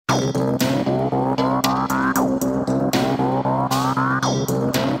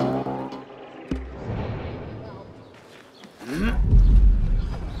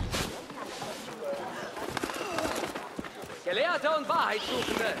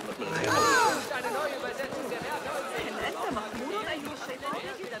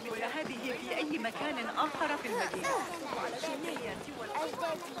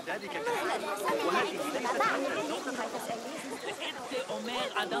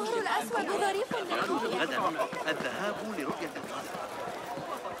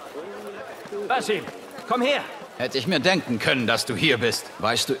Basim, komm her! Hätte ich mir denken können, dass du hier bist.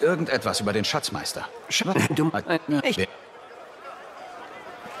 Weißt du irgendetwas über den Schatzmeister? Du... Ich...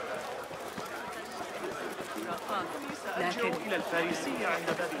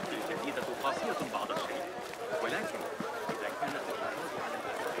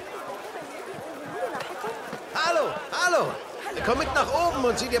 Hallo, hallo! Komm mit nach oben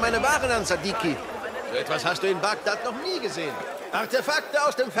und sieh dir meine Waren an, Sadiki. So etwas hast du in Bagdad noch nie gesehen. Artefakte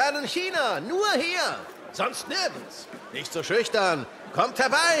aus dem fernen China, nur hier. Sonst nirgends. Nicht so schüchtern. Kommt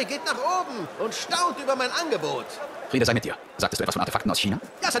herbei, geht nach oben und staunt über mein Angebot. Friede sei mit dir. Sagtest du etwas von Artefakten aus China?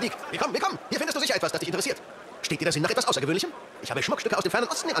 Ja, Sadiq, willkommen, willkommen. Hier findest du sicher etwas, das dich interessiert. Steht dir der Sinn nach etwas Außergewöhnlichem? Ich habe Schmuckstücke aus dem fernen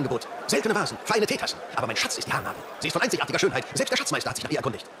Osten im Angebot. Seltene Vasen, feine Teetassen. Aber mein Schatz ist die Haarnadel. Sie ist von einzigartiger Schönheit. Selbst der Schatzmeister hat sich nach ihr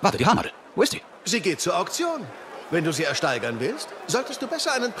erkundigt. Warte, die Haarnadel. Wo ist die? Sie geht zur Auktion. Wenn du sie ersteigern willst, solltest du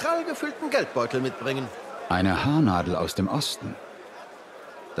besser einen prall gefüllten Geldbeutel mitbringen. Eine Haarnadel aus dem Osten.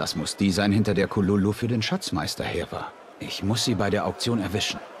 Das muss die sein, hinter der Kululu für den Schatzmeister her war. Ich muss sie bei der Auktion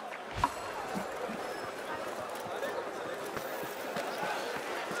erwischen.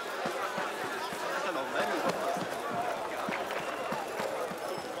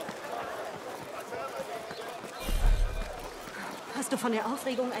 Hast du von der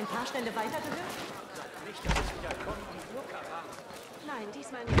Aufregung ein paar Stände weiter gehört? Nein,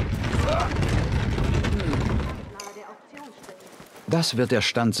 diesmal nicht. Nahe der Auktionsstelle. Das wird der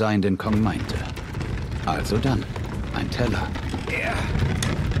Stand sein, den Kong meinte. Also dann, ein Teller. Ja.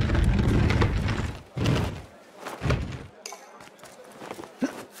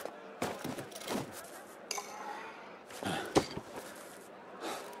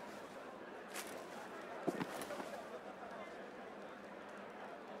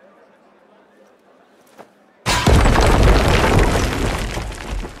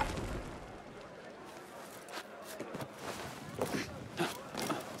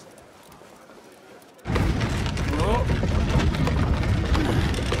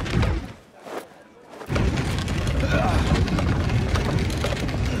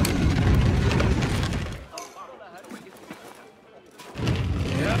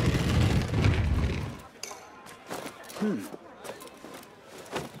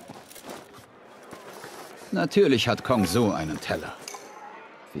 Natürlich hat Kong so einen Teller.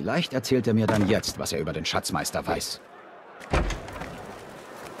 Vielleicht erzählt er mir dann jetzt, was er über den Schatzmeister weiß.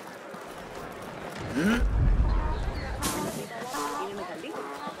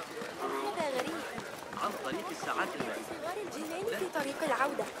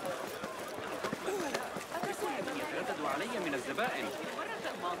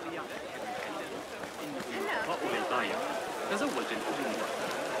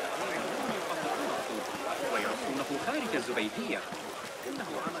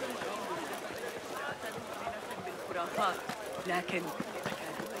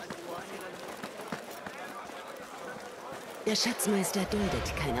 Der Schatzmeister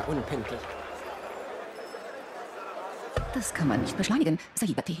duldet keine Unpünktlichkeit. Das kann man nicht beschleunigen,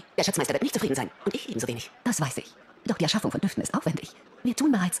 Saibati. Der Schatzmeister wird nicht zufrieden sein. Und ich ebenso wenig. Das weiß ich. Doch die Erschaffung von Düften ist aufwendig. Wir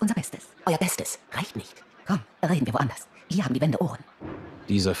tun bereits unser Bestes. Euer Bestes reicht nicht. Komm, reden wir woanders. Hier haben die Wände Ohren.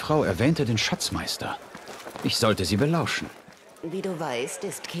 Diese Frau erwähnte den Schatzmeister. Ich sollte sie belauschen. Wie du weißt,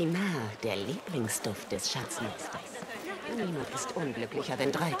 ist Khimar der Lieblingsduft des Schatzmeisters. Niemand ist unglücklicher,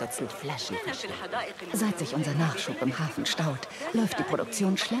 wenn 3 Dutzend Flaschen verschwinden. Seit sich unser Nachschub im Hafen staut, läuft die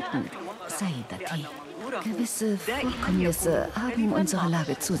Produktion schleppend. Saidati. Gewisse Vorkommnisse haben unsere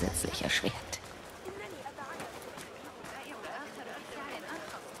Lage zusätzlich erschwert.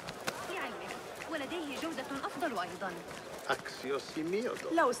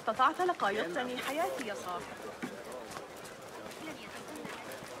 لو استطعت لقايضتني حياتي يا صاحبي.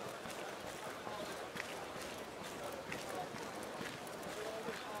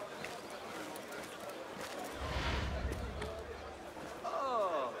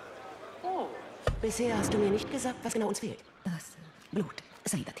 Bisher hast du mir nicht gesagt, was genau uns fehlt. Das Blut,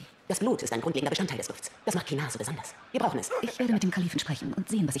 Saidati. Das Blut ist ein grundlegender Bestandteil des Dufts. Das macht Khimar so besonders. Wir brauchen es. Ich werde mit dem Kalifen sprechen und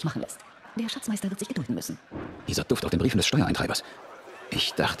sehen, was sich machen lässt. Der Schatzmeister wird sich gedulden müssen. Dieser Duft auf den Briefen des Steuereintreibers.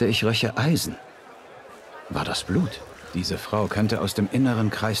 Ich dachte, ich röche Eisen. War das Blut? Diese Frau könnte aus dem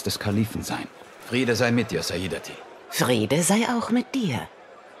inneren Kreis des Kalifen sein. Friede sei mit dir, Saidati. Friede sei auch mit dir.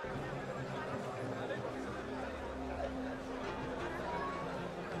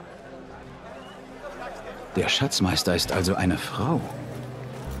 Der Schatzmeister ist also eine Frau.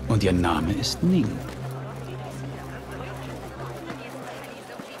 Und ihr Name ist Ning.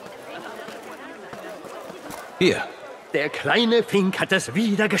 Hier. Der kleine Fink hat es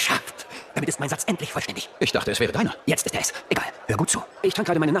wieder geschafft. Damit ist mein Satz endlich vollständig. Ich dachte, es wäre deiner. Jetzt ist er es. Egal, hör gut zu. Ich trank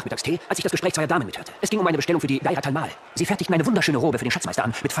gerade meinen Nachmittagstee, als ich das Gespräch zweier Damen mithörte. Es ging um eine Bestellung für die Geirat al-Mal. Sie fertigten eine wunderschöne Robe für den Schatzmeister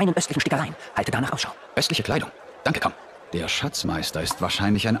an, mit feinen östlichen Stickereien. Halte danach Ausschau. Östliche Kleidung. Danke, komm. Der Schatzmeister ist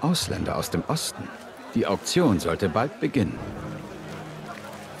wahrscheinlich ein Ausländer aus dem Osten. Die Auktion sollte bald beginnen.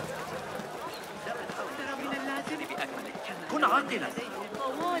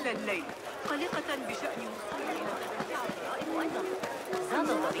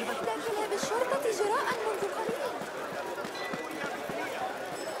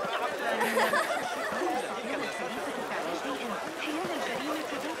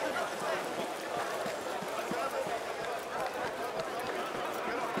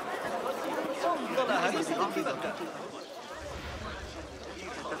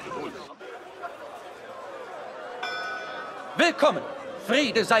 Willkommen!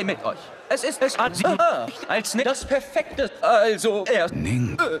 Friede sei mit euch. Es ist als das Perfekte. Also, erst.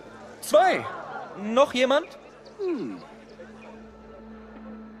 Ning. 2. Noch jemand?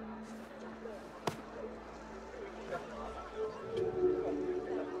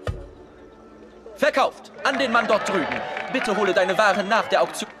 Verkauft! An den Mann dort drüben. Bitte hole deine Waren nach der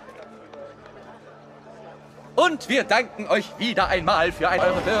Auktion. Und wir danken euch wieder einmal für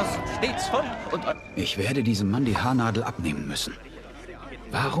eure Börsen stets voll und... Ich werde diesem Mann die Haarnadel abnehmen müssen.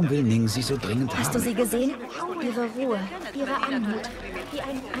 Warum will Ning sie so dringend Hast du haben? sie gesehen? Ihre Ruhe, ihre Anmut, wie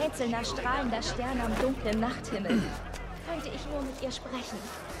ein einzelner strahlender Stern am dunklen Nachthimmel. Könnte ich nur mit ihr sprechen.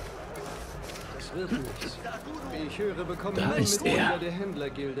 Ich höre, bekommen Da ist er. der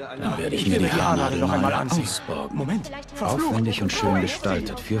Händlergilde eine Dann werde ich mir die Haarnadel noch einmal ausborgen. Moment. Aufwendig und schön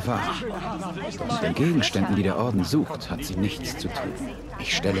gestaltet, für wahr. Mit den Gegenständen, die der Orden sucht, hat sie nichts zu tun.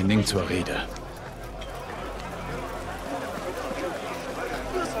 Ich stelle Ning zur Rede.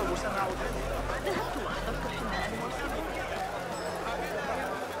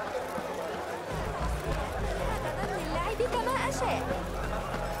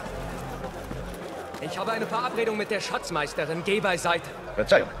 Ich habe eine Verabredung mit der Schatzmeisterin. Geh beiseite.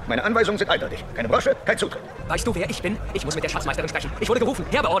 Verzeihung, meine Anweisungen sind eindeutig. Keine Brosche, kein Zutritt. Weißt du, wer ich bin? Ich muss mit der Schatzmeisterin sprechen. Ich wurde gerufen,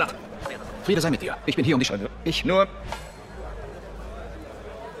 herbeordert. Friede sei mit dir. Ich bin hier, um dich... Ich... Nur...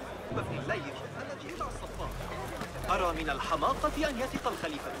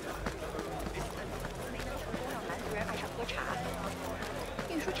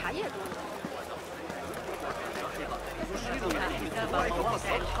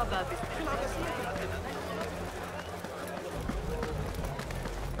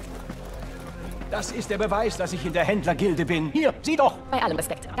 Das ist der Beweis, dass ich in der Händlergilde bin. Hier, sieh doch. Bei allem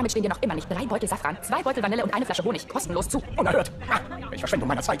Respekt. Damit stehen dir noch immer nicht 3 Beutel Safran, 2 Beutel Vanille und eine Flasche Honig kostenlos zu. Unerhört. Ich Verschwendung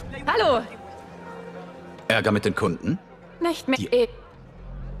meiner Zeit. Hallo. Ärger mit den Kunden? Nicht mehr.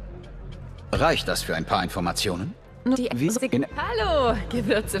 Reicht das für ein paar Informationen? Hallo.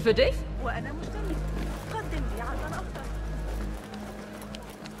 Gewürze für dich?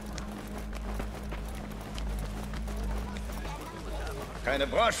 Keine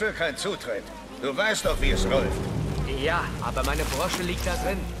Brosche, kein Zutritt. Du weißt doch, wie es läuft. Ja, aber meine Brosche liegt da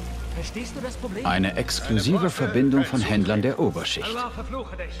drin. Verstehst du das Problem? Eine exklusive Verbindung von Händlern der Oberschicht. Allah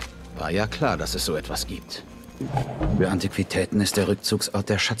verfluche dich. War ja klar, dass es so etwas gibt. Für Antiquitäten ist der Rückzugsort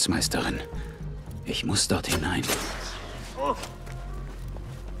der Schatzmeisterin. Ich muss dort hinein.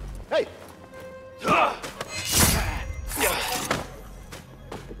 Hey!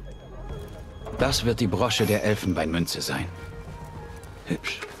 Das wird die Brosche der Elfenbeinmünze sein.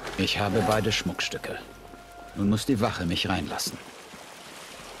 Hübsch. Ich habe beide Schmuckstücke. Nun muss die Wache mich reinlassen.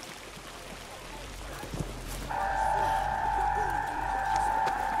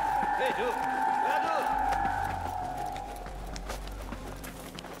 Hey, du! Ja, du!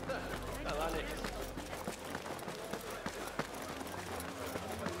 Da war nichts.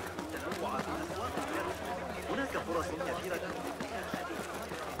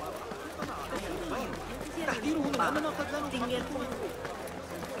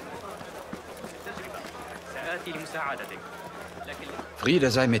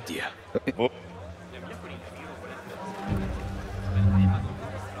 Friede sei mit dir.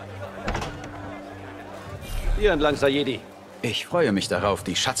 Hier entlang, Sayedi. Ich freue mich darauf,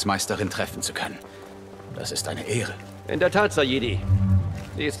 die Schatzmeisterin treffen zu können. Das ist eine Ehre. In der Tat, Sayedi.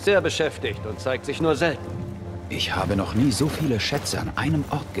 Sie ist sehr beschäftigt und zeigt sich nur selten. Ich habe noch nie so viele Schätze an einem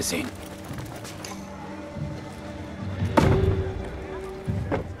Ort gesehen.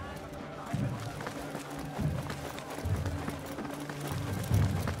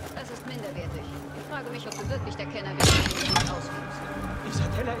 Das ist minderwertig. Ich frage mich, ob du wirklich der Kenner bist, der dich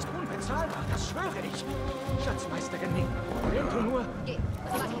ausführst. Keller ist unbezahlbar, das schwöre ich. Schatzmeisterin Ning, wenn du nur... Geh,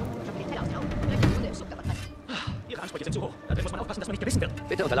 was war Ihre Ansprüche sind zu hoch. Da muss man aufpassen, dass man nicht gebissen wird.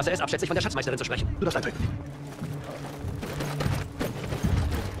 Bitte unterlasse es, abschätzig von der Schatzmeisterin zu sprechen. Du darfst eintreten.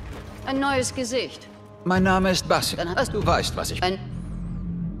 Ein neues Gesicht. Mein Name ist Bass. Du weißt, was ich...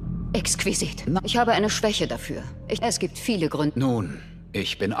 Exquisit. Ich habe eine Schwäche dafür. Es gibt viele Gründe. Nun,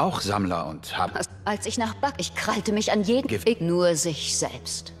 ich bin auch Sammler und habe... Als ich nach ich krallte mich an jeden Gift. Nur sich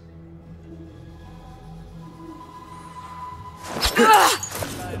selbst.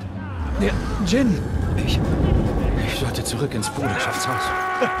 Der Djinn! Ich sollte zurück ins Bruderschaftshaus.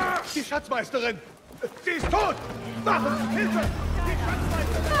 Die Schatzmeisterin! Sie ist tot! Wachen! Hilfe! Die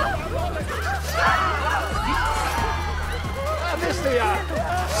Schatzmeisterin! Da bist du ja!